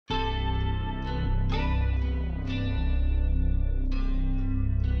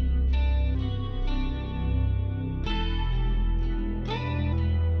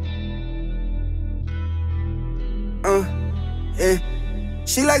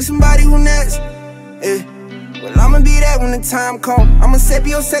She like somebody who next, well, I'ma be that when the time come. I'm a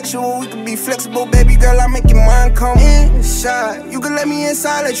sapiosexual, we can be flexible, baby girl, I'll make your mind come inside. You can let me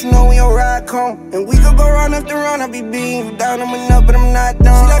inside, let you know when your ride come. And we could go round after round, I'll be beating you down, I'm up, but I'm not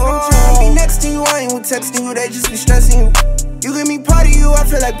done. She like I'm trying to be next to you, I ain't with texting you, they just be stressing you. You give me part of you, I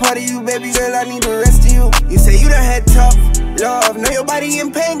feel like part of you, baby girl, I need the rest of you. You say you done had tough love, know your body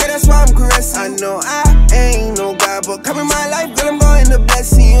in pain, girl, that's why I'm caressing. I know I ain't no God, but come in my life, girl, I'm going to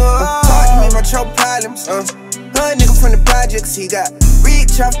blessing you. Talk to me about your problems, Hood nigga from the projects, he got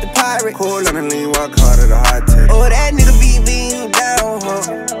rich off the Pyrex. Cool on the lean, Wockhardt at the high tech. Oh, that nigga be beating you down,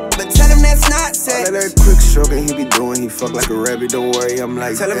 but tell him that's not sex. All that quick stroking he be doing, he fuck like a rabbit, don't worry, I'm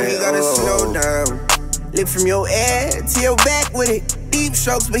like tell him he gotta slow down. Lick from your head to your back with it. Deep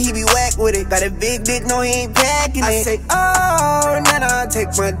strokes, but he be whack with it. Got a big dick, no, he ain't packing it. I say, oh, nah,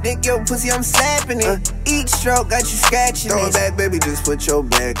 take my dick, yo, pussy, I'm slapping it. Each stroke got you scratching it. Throw it back, baby, just put your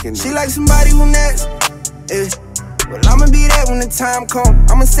back in it. She like somebody who next, well, I'ma be that when the time come.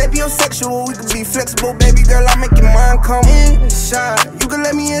 I'm a sapiosexual, we can be flexible, baby girl, I'll make your mind come inside. You can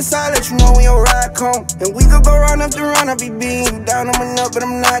let me inside, let you know when your ride come. And we could go round after round, I'll be beating you down, I'm up, but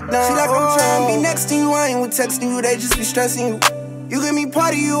I'm not done. She like I'm trying to be next to you, I ain't with texting you, they just be stressing you. You give me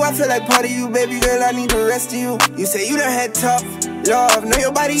part of you, I feel like part of you, baby girl, I need the rest of you. You say you done had tough love, know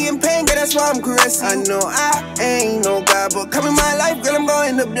your body in pain, girl, that's why I'm caressing. I know I ain't no God, but come in my life, girl, I'm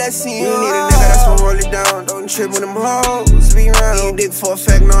going to blessing you. You need a nigga that's gonna roll it down, don't trip when them hoes be round. You dick for a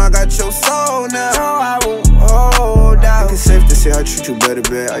fact, no, I got your soul now. No, I won't hold out. It's safe to say I treat you better,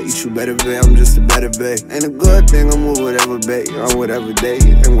 babe, I eat you better, babe, I'm just a better babe. Ain't a good thing, I'm with whatever, babe, on whatever day,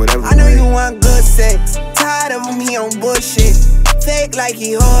 and whatever I know way. You want good sex, tired of me on bullshit. Fake like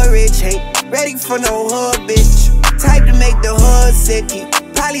he hood rich, ain't ready for no hood bitch. Type to make the hood sick, he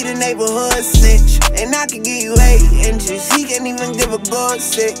probably the neighborhood snitch. And I can give you 8 inches, he can't even give a good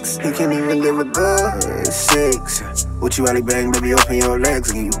 6. He can't even give a good 6. What you alley bang, baby, open your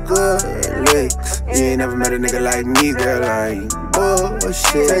legs, give you good licks. You ain't never met a nigga like me, girl, I ain't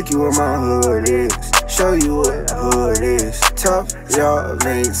bullshit. Take you where my hood is, show you what hood is. Tough, y'all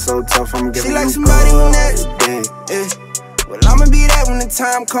ain't so tough, I'm giving you like somebody who next, well, I'ma be that when the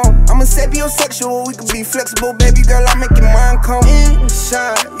time come. I'm a sapiosexual, we can be flexible, baby girl, I'll make your mind come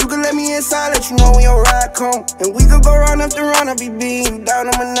inside. You can let me inside, let you know when your ride come. And we could go round after round, I'll be beating you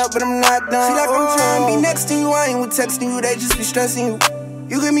down, I'm up, but I'm not done. She like I'm trying to be next to you, I ain't with texting you, they just be stressing you.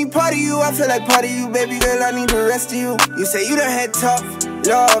 You give me part of you, I feel like part of you, baby girl, I need the rest of you. You say you done had tough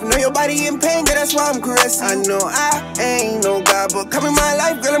love, know your body in pain, girl, that's why I'm caressing. I know I ain't no God, but come in my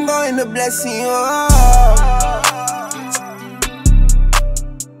life, girl, I'm going to blessing you.